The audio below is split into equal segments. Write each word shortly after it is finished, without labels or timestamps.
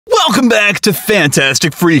Welcome back to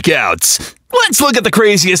Fantastic Freakouts. Let's look at the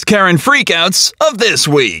craziest Karen freakouts of this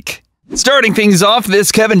week. Starting things off,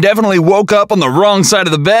 this Kevin definitely woke up on the wrong side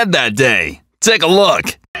of the bed that day. Take a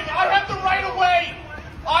look. I have the right of way.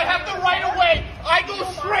 I have the right of way. I go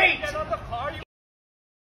straight.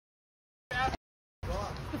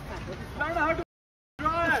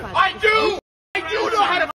 I do. I do know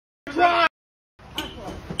how to drive.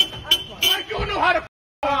 I do know how to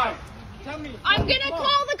drive. I'm gonna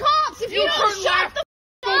call the cops if you don't shut the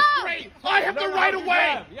Go straight. I have the right of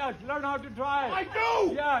way. Yeah, learn how to drive. I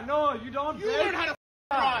do. Yeah, no, you don't. You learn how to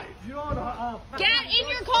drive. You don't. Get in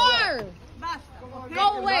your car.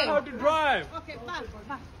 Go away. Learn how to drive. Okay,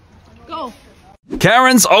 go.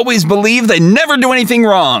 Karens always believe they never do anything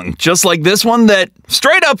wrong, just like this one that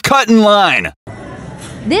straight up cut in line.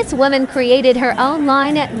 This woman created her own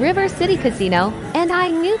line at River City Casino, and I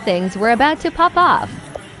knew things were about to pop off.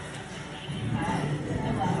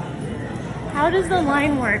 How does the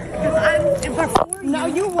line work? Because I'm before you. No,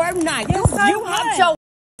 you were not. Yes, you have your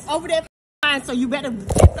over that line, so you better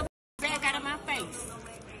get the bag out of my face.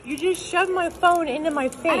 You just shoved my phone into my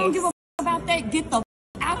face. I don't give a about that. Get the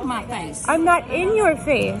out of my face. I'm not in your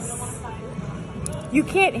face. You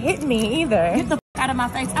can't hit me either. Get the out of my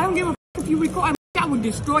face. I don't give a if you record. I would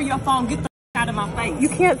destroy your phone. Get the out of my face. You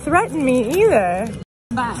can't threaten me either.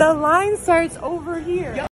 Bye. The line starts over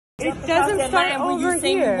here. It doesn't start over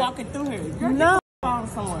here. Me walking through here. You're No,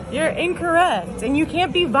 you're incorrect, and you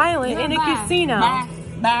can't be violent in a casino. Bye.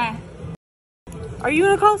 Bye. Are you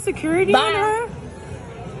gonna call security on her?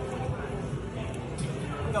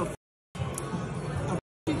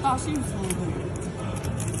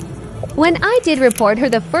 When I did report her,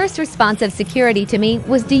 the first response of security to me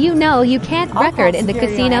was, "Do you know you can't record in the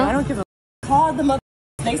casino?" I don't give a call them up.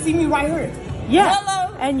 They see me right here. Yeah.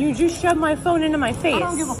 Hello. And you just shoved my phone into my face. I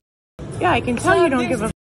don't give a Yeah, I can tell you don't give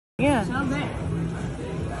a Yeah. Shove that.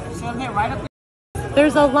 Shove that right up there.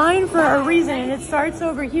 There's a line for a reason, and it starts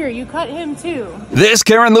over here. You cut him too. This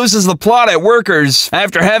Karen loses the plot at Workers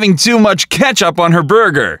after having too much ketchup on her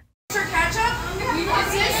burger. Ketchup?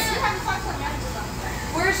 Is this?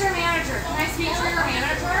 Where's your manager? Can I speak to your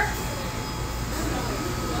manager?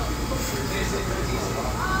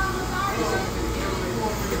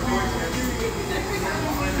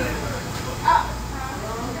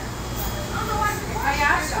 I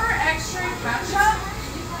asked for extra ketchup,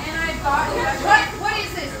 and I thought, what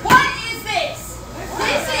is this? What is this?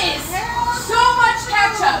 This is so much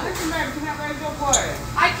ketchup.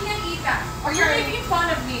 I can't eat that. Are you making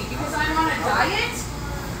fun of me because I'm on a diet?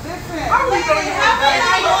 Are we going to have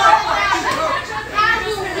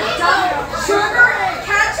sugar and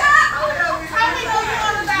ketchup? How do we know you're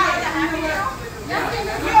on a diet?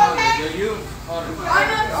 You okay? I'm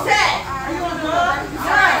upset. Are you on the diet?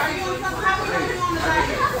 How do we know you're on the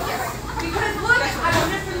diet? Because look, I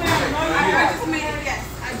just made it. Yes,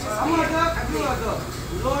 I just made it.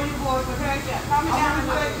 Lower your voice, okay? Calm me down.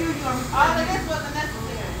 All of this wasn't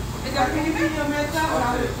necessary. Can you give me a mess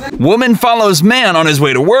up? Woman follows man on his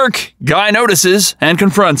way to work. Guy notices and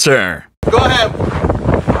confronts her. Go ahead.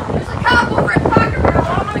 There's a cop over at Taco Bell.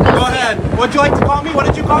 I'm gonna go Go ahead. What'd you like to call me? What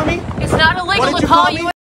did you call me? It's not illegal What did to you call call you.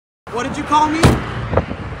 me? What did you call me?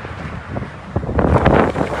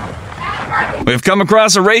 We've come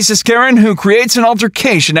across a racist Karen who creates an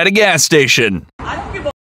altercation at a gas station. I don't give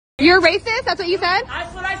a You're racist? That's what you said?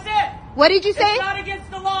 That's what I said. What did you say? It's not against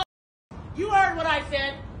the law. You heard what I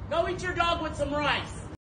said. Go eat your dog with some rice.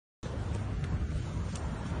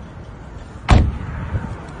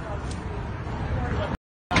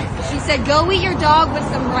 She said, go eat your dog with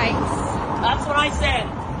some rice. That's what I said.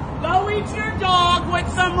 Go eat your dog with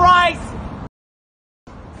some rice.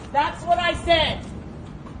 That's what I said.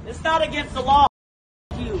 It's not against the law.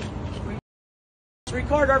 You.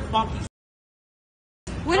 Record our funky.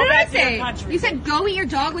 What Go did I back to your say? country. You said, go eat your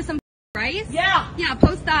dog with some rice? Yeah. Yeah,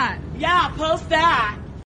 post that. Yeah, post that.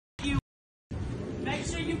 You. Make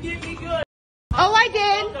sure you get me good. Oh, I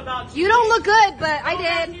Talk did. about You don't look good, but Go I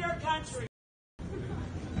back to did. your country.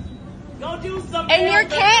 Go do some And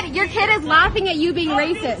nails your kid is laughing at you being Go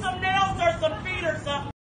do racist. some nails or some feet or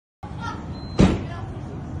something.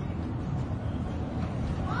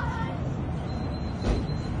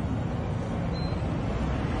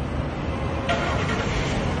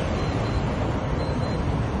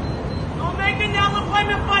 Don't make me now look like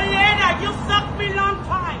a banana. You'll suck me long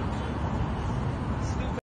time.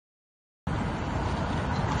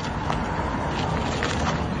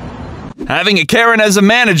 Having a Karen as a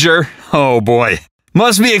manager, oh boy,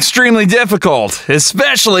 must be extremely difficult,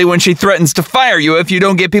 especially when she threatens to fire you if you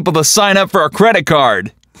don't get people to sign up for a credit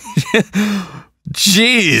card.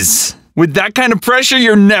 Jeez. With that kind of pressure,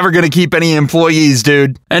 you're never gonna keep any employees,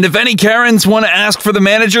 dude. And if any Karens want to ask for the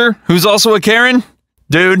manager, who's also a Karen,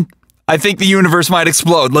 dude, I think the universe might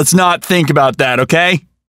explode. Let's not think about that, okay?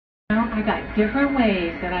 I got different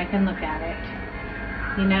ways that I can look at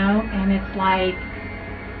it, you know, and it's like,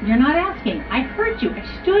 you're not asking. I heard you. I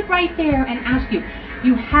stood right there and asked you.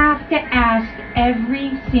 You have to ask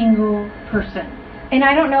every single person. And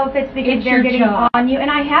I don't know if it's because they're getting on you, and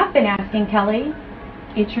I have been asking, Kelly.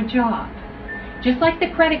 It's your job. Just like the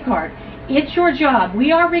credit card. It's your job.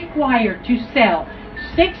 We are required to sell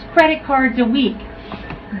 6 credit cards a week.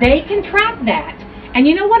 They can track that. And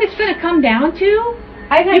you know what it's going to come down to? You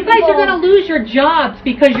guys are going to lose your jobs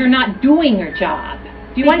because you're not doing your job.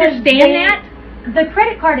 Do you understand that? The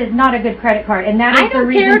credit card is not a good credit card, and that is the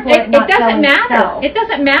reason for it not doesn't matter. itself. It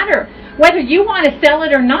doesn't matter whether you want to sell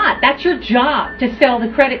it or not. That's your job to sell the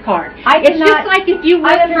credit card. It's just like if you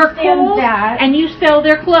work for Kohl's and you sell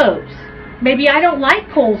their clothes. Maybe I don't like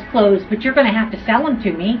Kohl's clothes, but you're going to have to sell them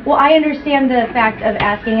to me. Well, I understand the fact of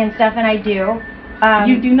asking and stuff, and I do.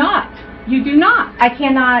 You do not. You do not. I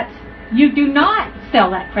cannot. You do not sell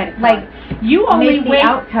that credit card. You only wait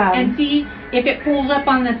and see if it pulls up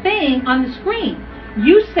on the thing on the screen.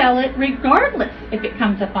 You sell it regardless if it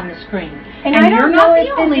comes up on the screen. And I don't know if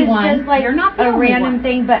this is just like you're not the a only random one.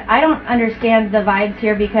 thing, but I don't understand the vibes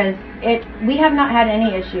here because we have not had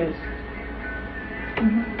any issues.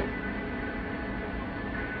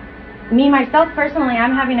 Me, myself, personally,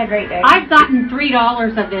 I'm having a great day. I've gotten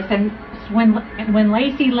 $3 of this, and when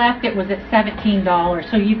Lacey left, it was at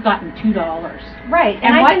 $17, so you've gotten $2. Right.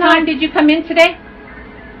 And what time did you come in today?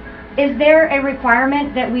 Is there a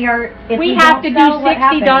requirement that we are? If we have to do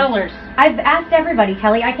 $60. I've asked everybody,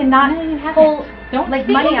 Kelly. I cannot pull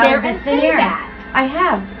money out of this in air. I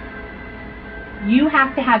have. You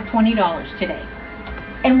have to have $20 today.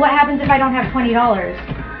 And what happens if I don't have $20?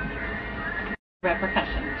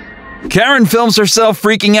 Repercussions. Karen films herself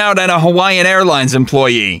freaking out at a Hawaiian Airlines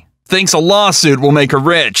employee. Thinks a lawsuit will make her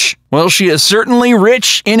rich. Well, she is certainly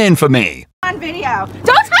rich in infamy. On video. Don't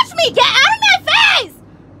touch me! Get out of my face!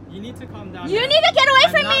 You need to calm down. You need to get away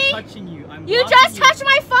from me! I'm not touching you. You just touched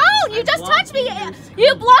my phone! You just touched me!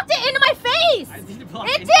 You blocked it into my face! It did!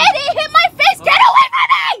 It hit my face! Get away from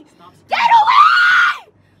me! Get away!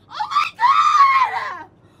 Oh my god!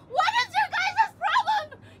 What is your guys'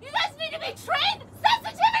 problem? You guys need to be trained!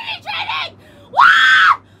 Sensitivity training!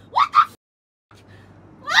 What? What the f?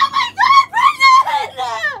 Oh my god, Brendan!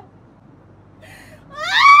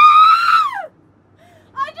 Ah!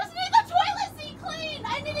 I just need the toilet seat cleaned!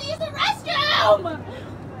 I need to use the restroom!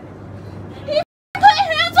 He put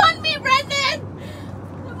hands on me, Brendan!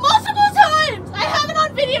 Multiple times! I have it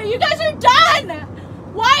on video. You guys are done!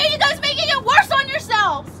 Why are you guys making it worse on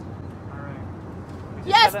yourselves?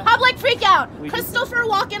 Yes, public freakout. Christopher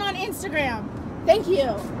Walken on Instagram. Thank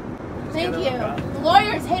you. Thank you.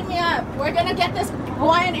 Lawyers, hit me up. We're gonna get this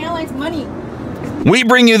Hawaiian Airlines money. We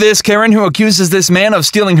bring you this Karen who accuses this man of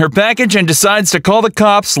stealing her package and decides to call the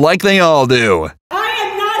cops like they all do. I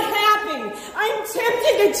am not happy. I'm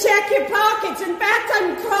tempted to check your pockets. In fact,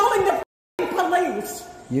 I'm calling the police.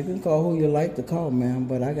 You can call who you like to call, ma'am,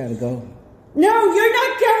 but I gotta go. No, you're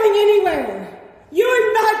not going anywhere.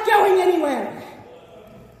 You're not going anywhere.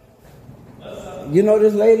 You know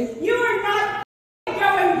this lady? You're not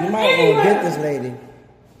going You might anywhere. want to get this lady.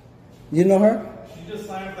 You know her? She just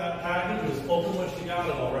signed that package. It was spoken when she got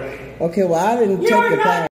it already. Okay, well, I didn't check the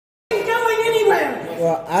package. You're not going anywhere.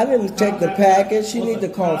 Well, I didn't check the package. She need to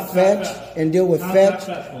call Fetch and deal with Fetch.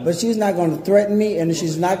 But she's not going to threaten me, and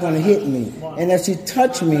she's not going to hit me. And if she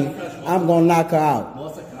touch me, I'm going to knock her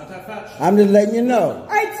out. I'm just letting you know.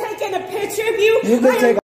 I've taken a picture of you. You can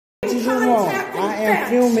take a picture you want. I am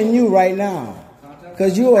filming you right now.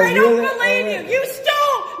 Because you are I really... don't believe you. You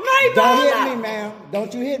stole my Don't mala. hit me, ma'am.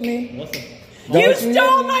 Don't you hit me. You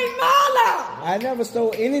stole my mala. I never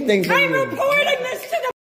stole anything from I'm you. reporting this to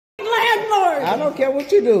the landlord. I don't care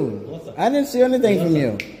what you do. I didn't see anything from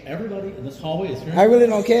you. Everybody in this hallway is here. I really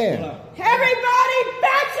don't care. Everybody,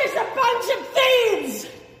 Fetch is a bunch of thieves.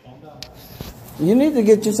 You need to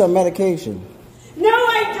get you some medication. No,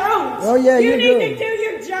 I don't. Oh, yeah, you need do. to do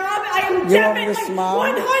your job. I am You want me definitely to smile?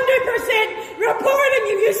 100% reporting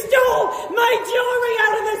you. You stole my jewelry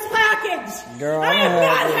out of this package. Girl, I I'm am gonna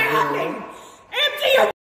not have happy. Empty your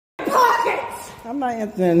pockets. I'm not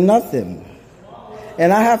emptying nothing.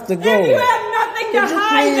 And I have to go. If you have nothing to Could you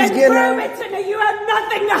hide, please then get prove her? it to me. You have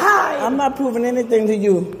nothing to hide. I'm not proving anything to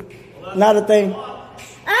you. Not a thing.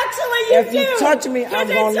 Actually, you If do. you touch me, I'm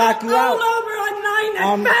going to knock you all out. over online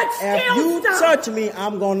and Fetch If steals you stuff. touch me,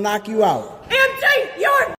 I'm going to knock you out. Empty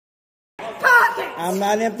your pockets. I'm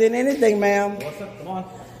not emptying anything, ma'am. Come on.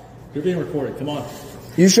 You're being recorded. Come on.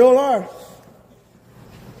 You sure are.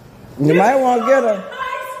 You might want to get her.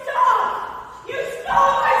 You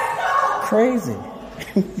stole my stuff! Crazy.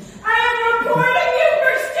 I am reporting you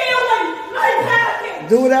for stealing my package!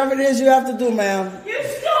 Do whatever it is you have to do, ma'am. You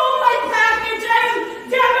stole my package! I am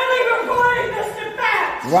definitely reporting this to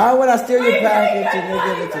facts! Why would I steal your package and then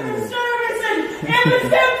give it to you? Service and it was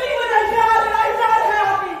empty when I got it. I'm not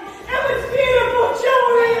happy. It was beautiful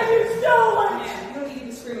jewelry and you stole it. Man, you don't need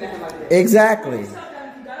to scream at him like this. Exactly.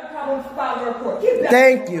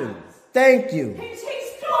 Thank you. Thank you.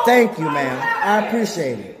 Thank you, ma'am. I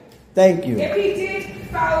appreciate it. Thank you. If he did,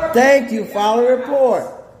 file a report. Thank you. File a report.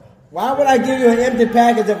 Why would I give you an empty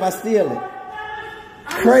package if I steal it?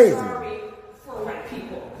 Crazy. I'm sorry for white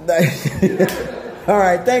people. All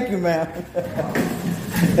right. Thank you, ma'am.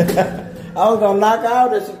 I was going to knock her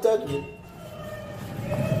out if she touched me.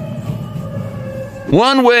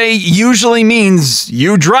 One way usually means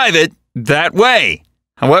you drive it that way.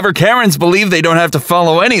 However, Karens believe they don't have to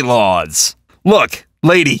follow any laws. Look,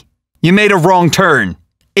 lady, you made a wrong turn.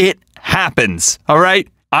 It happens, all right?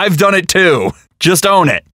 I've done it too. Just own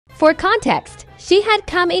it. For context, she had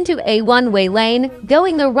come into a one-way lane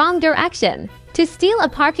going the wrong direction to steal a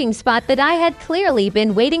parking spot that I had clearly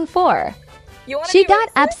been waiting for. She got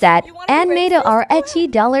upset and made a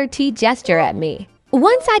etchy $T gesture at me.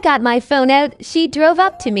 Once I got my phone out, she drove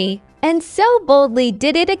up to me and so boldly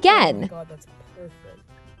did it again. Oh my God, that's perfect.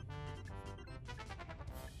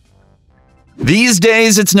 These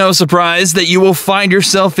days, it's no surprise that you will find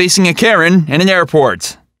yourself facing a Karen in an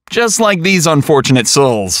airport. Just like these unfortunate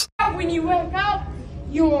souls. When you wake up,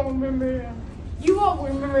 you won't remember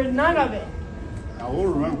none of it. I will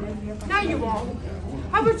remember. No, you won't.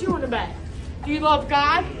 How about you want to bet? Do you love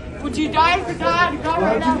God? Would you die for God? Go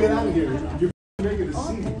right Why'd you get out. out of here? You're making a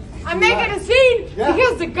scene. I'm making a scene Yeah.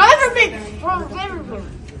 because the government controls everything.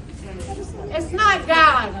 It's not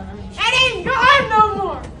God. It ain't God no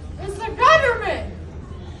more. It's the government.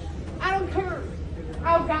 I don't care.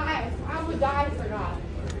 I'll die. I would die for God.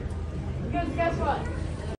 Because guess what?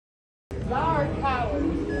 Y'all are cowards.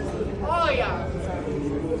 All y'all.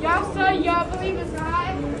 Y'all say y'all believe in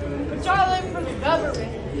God, but y'all live for the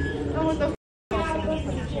government. And what the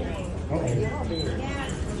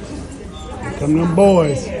Here come them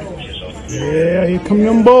boys. Yeah, here come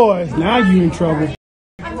them boys. Now you in trouble.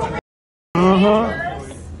 I'm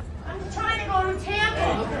trying to go to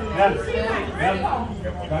Tampa. To see my grandpa.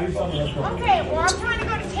 Okay, well, I'm trying to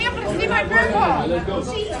go to Tampa to see my grandpa.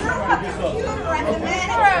 She threw up the computer at the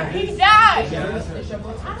man. He died.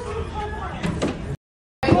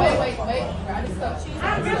 Wait. I'm just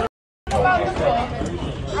about the book.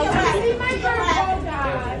 I want to see my grandpa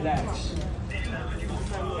die.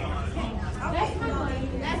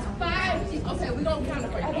 That's $5. Okay, we don't count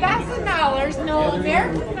it right now. That's in dollars. No,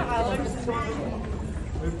 American dollars.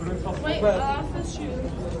 Wait, I lost the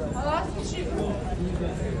shoe.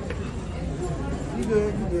 You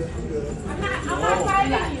good. I'm not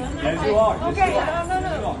fighting you. Yes, you are. Okay, no. I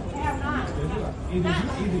have not.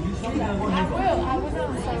 I will not.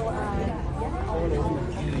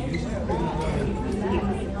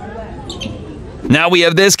 Now we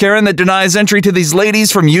have this Karen that denies entry to these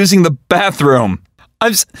ladies from using the bathroom.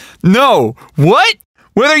 No, what?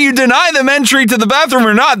 Whether you deny them entry to the bathroom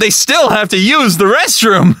or not, they still have to use the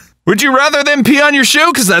restroom. Would you rather them pee on your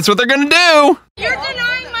shoe? Because that's what they're gonna do. You're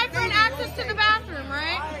denying my friend access to the bathroom,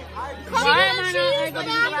 right? Why am I not able to use the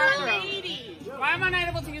bathroom? Why am I not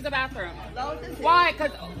able to use the bathroom? Why?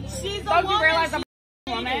 Because don't you realize I'm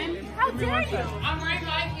a woman? How dare you? I'm wearing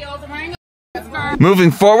high heels. I'm wearing a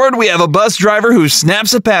Moving forward, we have a bus driver who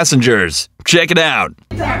snaps at passengers. Check it out.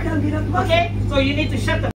 Okay, so you need to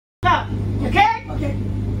shut the up. Okay? Okay.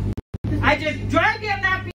 I just drag your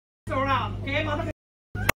nappy around. Okay, motherfucker?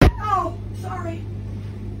 Oh, sorry.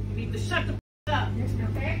 You need to shut the up.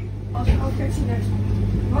 Okay? Okay, see next one.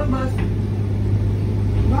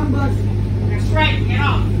 One bus. That's right, get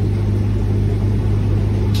off.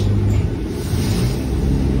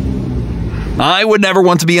 I would never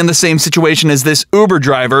want to be in the same situation as this Uber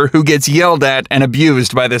driver who gets yelled at and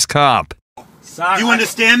abused by this cop. Sir, do you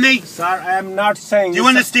understand me? Sir, I am not saying... Do you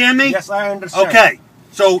understand me? Yes, I understand. Okay,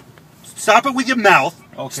 so stop it with your mouth.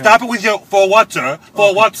 Okay. Stop it with your... For what, sir?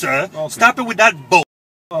 For what, sir? Okay. Stop it with that bull.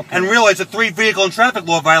 Okay. And realize the 3 vehicle and traffic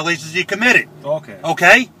law violations you committed. Okay.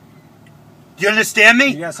 Okay? Do you understand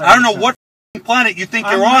me? Yes, I don't know what planet you think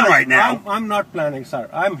you're on right now. I'm not planning, sir.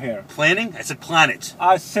 I'm here. Planning? I said planet.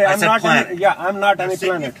 I said I'm not planet. Yeah, I'm not any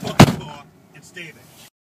planet. It's David.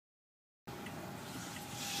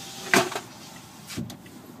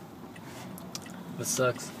 This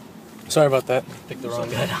sucks. Sorry about that. Picked the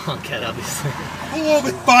wrong guy to honk at, obviously. Pull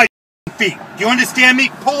over 5 feet. Do you understand me?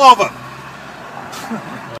 Pull over.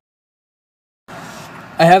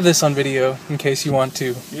 I have this on video in case you want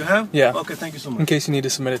to. You have? Yeah. Okay, thank you so much. In case you need to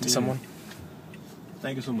submit it to someone.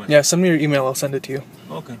 Thank you so much. Yeah, send me your email. I'll send it to you.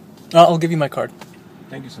 Okay. I'll give you my card.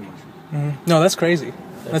 Thank you so much. No, that's crazy.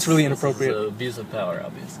 That's really inappropriate. This is abuse of power,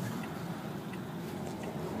 obviously.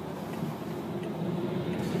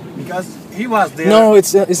 Because he was there. No,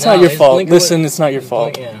 it's not your fault. Listen, it's not your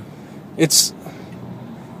fault. Yeah. It's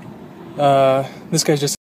this guy's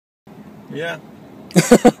just Yeah.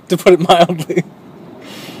 to put it mildly.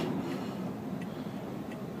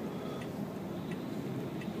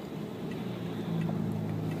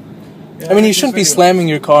 I mean, you shouldn't be slamming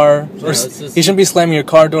your car. Or he shouldn't be slamming your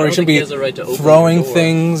car door. He shouldn't be throwing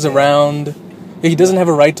things around. He doesn't have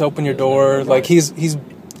a right to open your door. Like he's.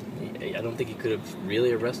 I don't think he could have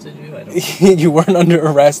really arrested you. I don't. You weren't under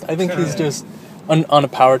arrest. I think he's just on a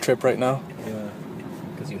power trip right now. Yeah.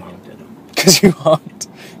 Because you honked at him. Because you honked.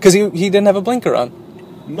 Because he didn't have a blinker on.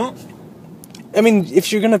 No. I mean,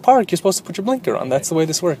 if you're gonna park, you're supposed to put your blinker on. That's the way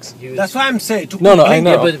this works. That's why I'm saying. No, I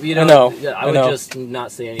know. Yeah, but, you know, I know. I would just not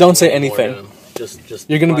say anything. Don't say anything. Just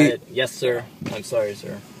you're gonna quiet. Yes, sir. I'm sorry,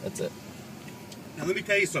 sir. That's it. Now let me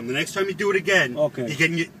tell you something. The next time you do it again, okay. You're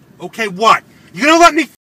getting okay. What? You gonna let me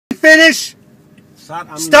finish? Sir,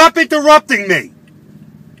 Stop interrupting me.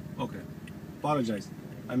 Okay. Apologize.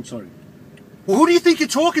 I'm sorry. Well, who do you think you're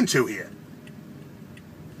talking to here?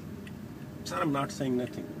 Sir, I'm not saying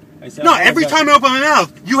nothing. I said No, every time I open my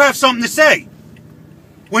mouth, you have something to say.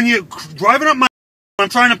 When you're driving up my, I'm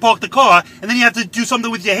trying to park the car, and then you have to do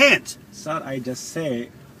something with your hands. Sir, I just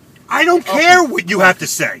say. I don't care what you have to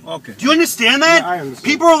say. Okay. Do you understand that? Yeah, I understand.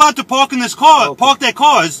 People are allowed to park in this car, park their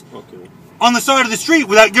cars on the side of the street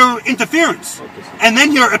without your interference, and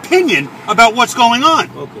then your opinion about what's going on.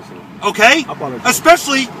 Okay, sir. Okay? Apologize.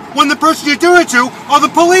 Especially when the person you're doing it to are the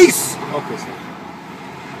police. Okay, sir.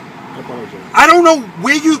 I apologize. I don't know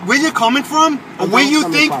where you're coming from, or where you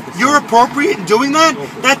think you're appropriate in doing that.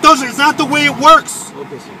 Okay. That doesn't. It's not the way it works.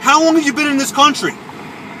 Okay, sir. How long have you been in this country?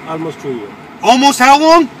 Almost 2 years. Almost how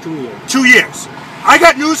long? 2 years. 2 years. I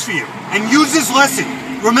got news for you, and use this lesson.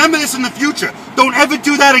 Remember this in the future. Don't ever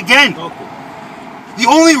do that again. Okay. The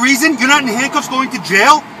only reason you're not in handcuffs going to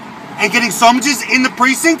jail and getting summonses in the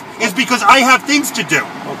precinct is because I have things to do.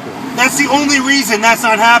 Okay. That's the only reason that's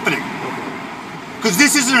not happening. Because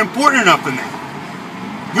this isn't important enough for me.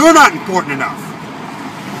 You're not important enough.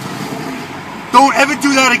 Don't ever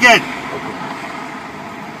do that again.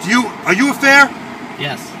 Are you a fare?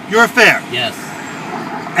 Yes. You're a fare? Yes.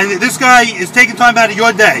 And this guy is taking time out of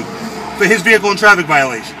your day for his vehicle and traffic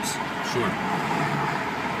violations. Sure.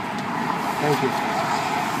 Thank you.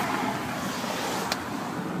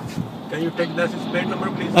 Can you take his plate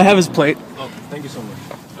number, please? I have his plate. Okay, thank you so much.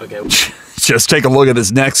 Okay. Just take a look at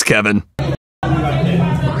this next, Kevin.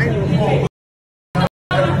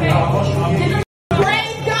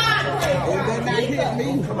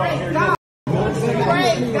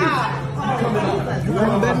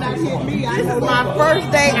 This is my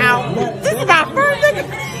first day out. This is my first day.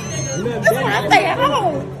 This is my day at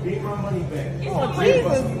home. Oh,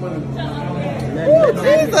 Jesus. Oh,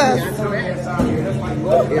 Jesus.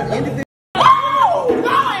 Oh,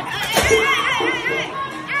 God.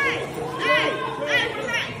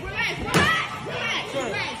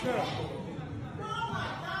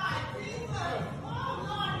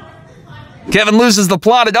 Kevin loses the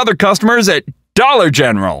plot at other customers at Dollar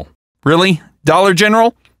General. Really? Dollar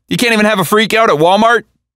General? You can't even have a freak out at Walmart?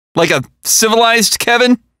 Like a civilized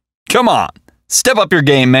Kevin? Come on. Step up your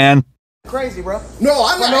game, man. Crazy, bro. No,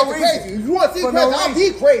 I'm not no crazy. If you want to see crazy, I'll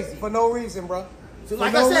be crazy. For no reason, bro. So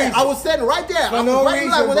like I said, I was sitting right there. For no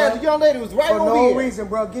reason, when that young lady was right over here. For no reason,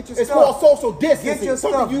 bro. Get your stuff. It's called social distancing. Get your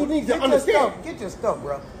stuff. You need to understand. Get your stuff,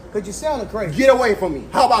 bro. Because you're sounding crazy. Get away from me.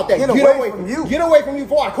 How about that? Get away from you. Get away from you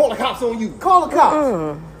before I call the cops on you. Call the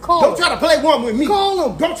cops. Call Don't try to play one with me. Call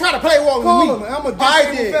them. Don't try to play one with me. Call them. I'm a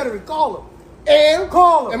disabled veteran. Call them. And?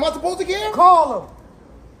 Call them. Am I supposed to care? Call them.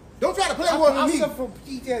 Don't try to play one with me. I'm from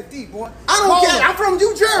PTSD, boy. I don't care. I'm from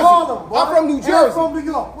New Jersey. Call them, boy. I'm from New Jersey. I'm from New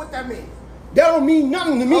York. What that mean? That don't mean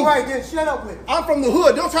nothing to me. All right, then shut up with it. I'm from the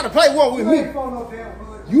hood. Don't try to play one with me. You ain't from no damn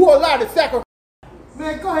hood. You are allowed to sacrifice.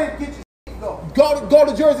 Man, go ahead and get your shit go. Go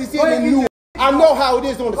to Jersey City and New York. I know how it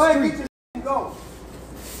is on the street. Get your shit go.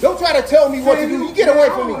 Don't try to tell me what to do. You get away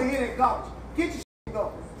from me. I don't want to hear that garbage. Get your shit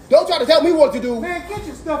go. Don't try to tell me what to do. Man, get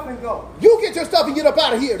your stuff and go. You get your stuff and get up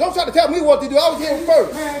out of here. Don't try to tell me what to do. I was here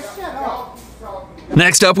first. Man, shut up.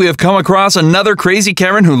 Next up, we have come across another crazy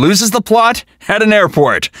Karen who loses the plot at an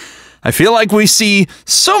airport. I feel like we see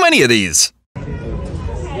so many of these. Guess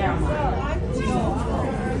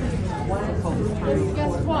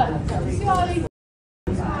what?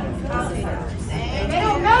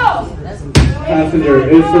 Passenger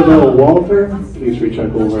Isabel Walter, please recheck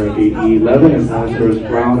over at gate E11, and passengers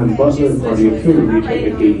Brown and Butler, party of 2,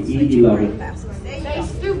 recheck at gate E11. They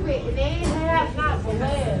stupid and they have not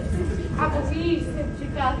believed. I believe since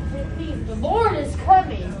 2015 the Lord is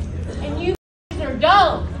coming and you are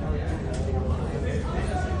dumb.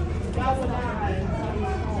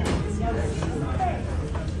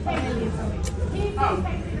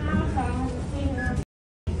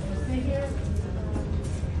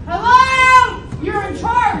 Hello? You're in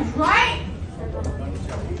charge, right?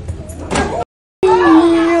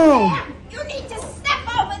 You need to step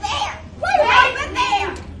over there. Wait over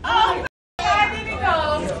there. Oh, I need to go.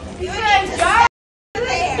 You guys are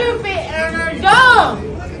stupid and are dumb.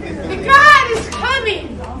 The God is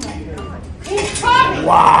coming. He's coming.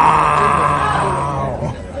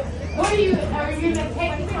 Wow. What are you going to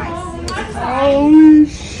take me home on my side?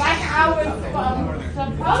 Like I was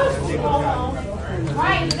supposed to go home.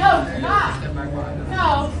 Right? No, you're not.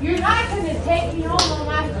 No, you're not going to take me home on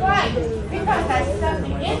my flight because I stuck the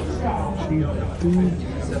intro.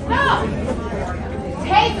 No!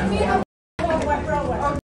 Take me home or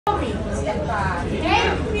kill me. Take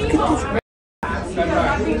me home.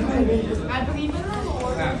 Because I believe in the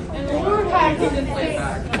Lord and the Lord has been fixed.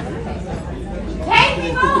 Take me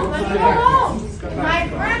home. Let's go home. My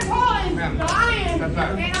grandpa is dying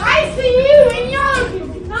and I see you and y'all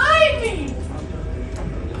deny me.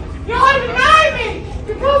 Y'all deny me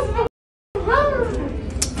because of the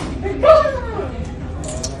government. The government.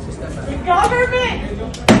 The government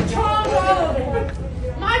controls all of it.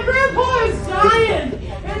 My grandpa is dying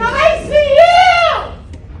and I see him.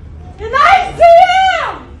 And I see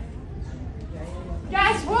him.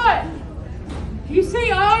 Guess what? You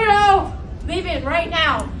see, oh no, leave it right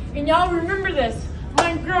now. And y'all remember this.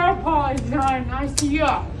 My grandpa is dying. I see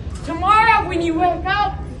ya. Tomorrow when you wake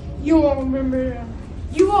up, you won't remember him.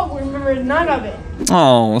 You won't remember none of it.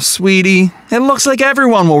 Oh, sweetie. It looks like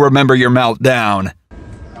everyone will remember your meltdown.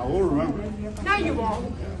 I will remember. No, you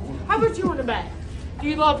won't. How about you in the bed? Do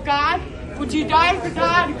you love God? Would you die for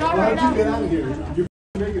God to go right now? Get out of here. You're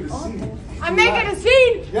making a scene. I'm making a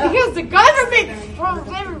scene because the government controls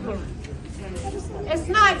everything. It's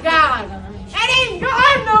not God. It ain't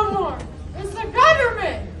God no more. It's the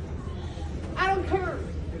government. I don't care.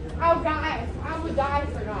 I'll die. I would die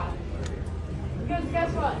for God. Because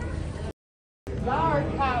guess what? Y'all are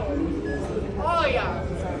cowards. All y'all.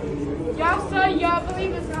 Y'all say y'all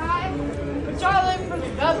believe in God, but y'all live for the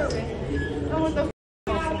government. And what the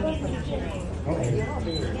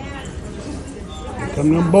Here come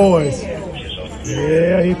them boys.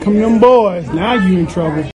 Yeah, here come them boys. Now you in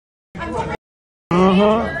trouble.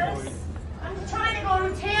 Uh-huh. I'm trying to go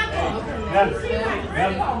to Tampa. See my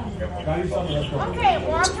grandpa. Okay,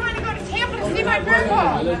 well I'm trying to go to Tampa to see my grandpa.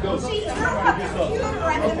 She's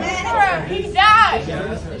he died.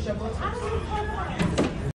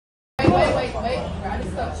 Wait. I'm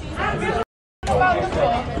just about the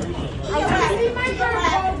book. I want to see my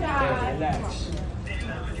grandpa die.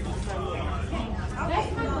 That's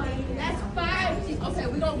my money. That's $5. Okay,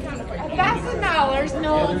 we don't count it for you. That's the dollars.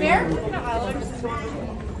 No, American dollars.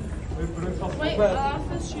 Wait, I lost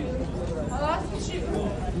the shoe.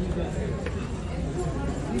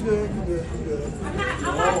 You good. I'm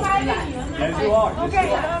not fighting you. Yes, you are. Okay,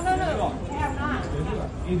 no. I'm not.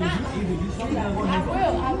 I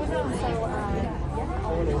will not.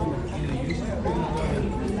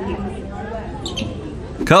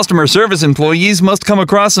 Customer service employees must come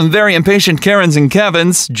across some very impatient Karens and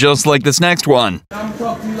Kevins, just like this next one. I'm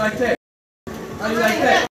talking to you like that. How you like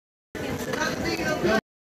that?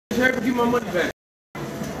 Ever give my money back?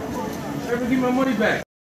 Ever give my money back?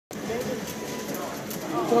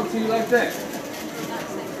 I'll talk to you like that.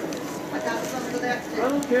 I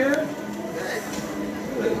don't care.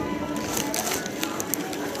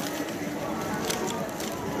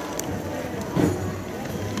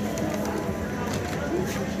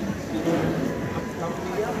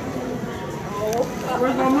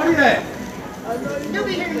 Where's my money at?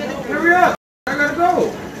 Hurry up. I gotta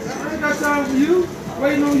go. I ain't got time for you.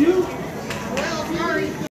 Waiting on you. Well, sorry.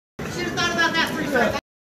 Should have thought about that for a second.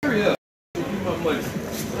 Hurry up. Give me my money.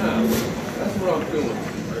 Now, that's what I'm doing.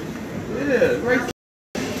 Yeah, right.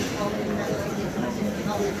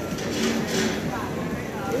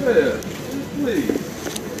 Yeah, please.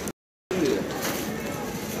 Yeah.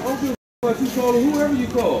 I don't give a fuck you call or whoever you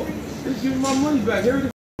call. Just give me my money back. Hurry the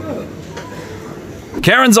fuck up.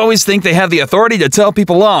 Karens always think they have the authority to tell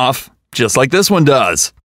people off, just like this one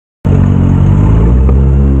does.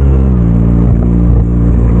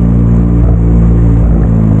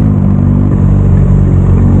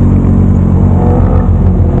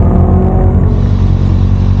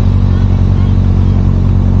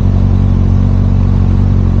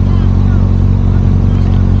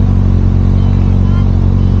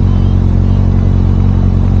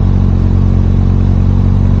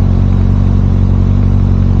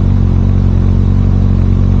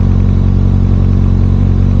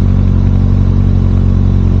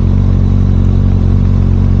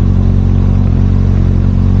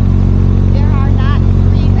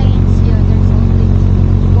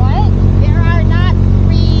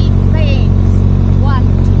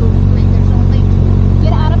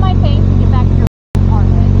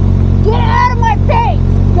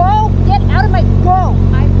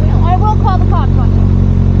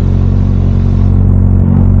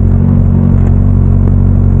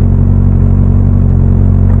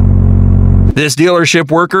 This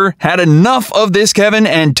dealership worker had enough of this Kevin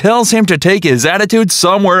and tells him to take his attitude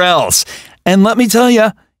somewhere else. And let me tell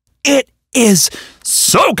you, it is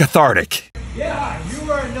so cathartic. Yeah,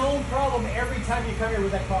 you are a known problem every time you come here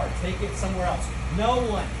with that car. Take it somewhere else. No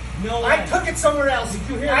one. I took it somewhere else. Did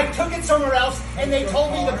you hear I took it somewhere else, and they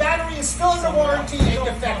told me the battery is still under warranty and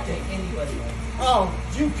defective. Oh,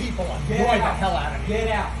 you people annoy the hell out of me. Get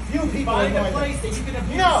out. You people find a place that you can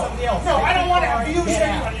abuse somebody else. No, I don't want to abuse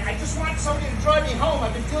anybody. I just want somebody to drive me home.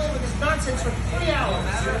 I've been dealing with this nonsense for 3 hours.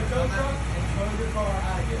 You're a tow truck and tow your car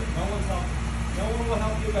out of here. No one's helping. No one will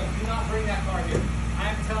help you, but do not bring that car here.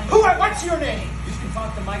 I'm telling you. What's your name? You can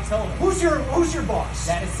talk to Mike Sullivan. Who's your boss?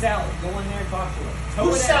 That is Sally. Go in there and talk to her.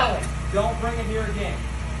 Who's Sally? Don't bring it here again.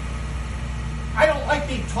 I don't like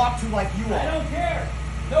being talked to like you are. I don't care.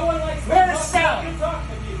 No one likes me. Where's Sally? I'm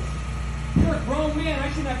talking to you. You're a grown man. I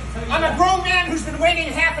shouldn't have to tell you. I'm a grown man who's been waiting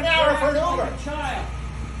half an hour for an Uber. You're a child.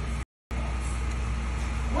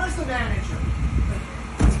 Where's the manager?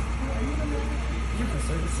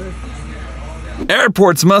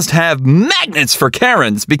 Airports must have magnets for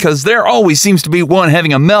Karens because there always seems to be one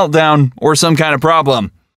having a meltdown or some kind of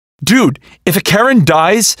problem. Dude, if a Karen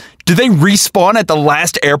dies, do they respawn at the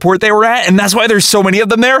last airport they were at and that's why there's so many of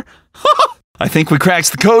them there? I think we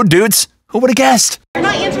cracked the code, dudes. Who would have guessed? You're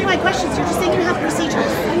not answering my questions. You're just saying you have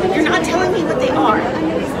procedures. You're not telling me what they are.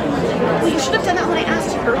 Well, you should have done that when I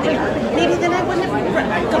asked you earlier. Maybe then I wouldn't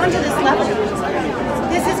have gone to this level.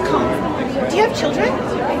 This is calm. Do you have children?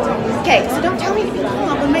 Okay, so don't tell me to be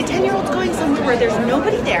calm when my 10-year-old's going somewhere where there's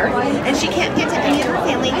nobody there and she can't get to any of her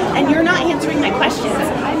family and you're not answering my questions.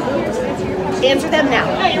 Answer them now.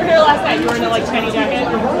 Yeah, you were here last night. You were in a shiny jacket.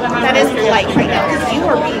 That is polite right now because you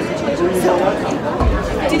are being so.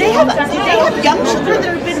 Do they have young children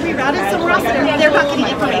that have been rerouted somewhere else and they're not getting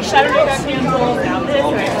information?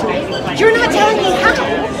 You're not telling me how.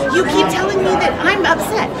 You keep telling me that I'm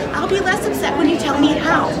upset. I'll be less upset when you tell me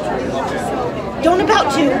how. Don't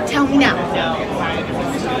about to tell me now.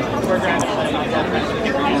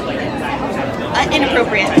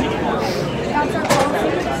 Inappropriate.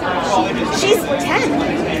 She's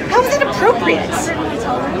 10. How is that appropriate?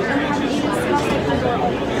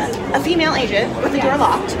 A female agent with the door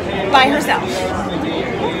locked by herself.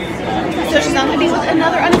 So she's not going to be with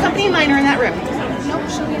another unaccompanied minor in that room. Nope,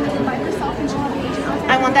 she'll be by herself and she'll have an agent outside.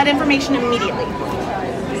 I want that information immediately.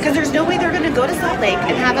 Because there's no way they're going to go to Salt Lake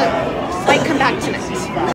and have a flight come back tonight.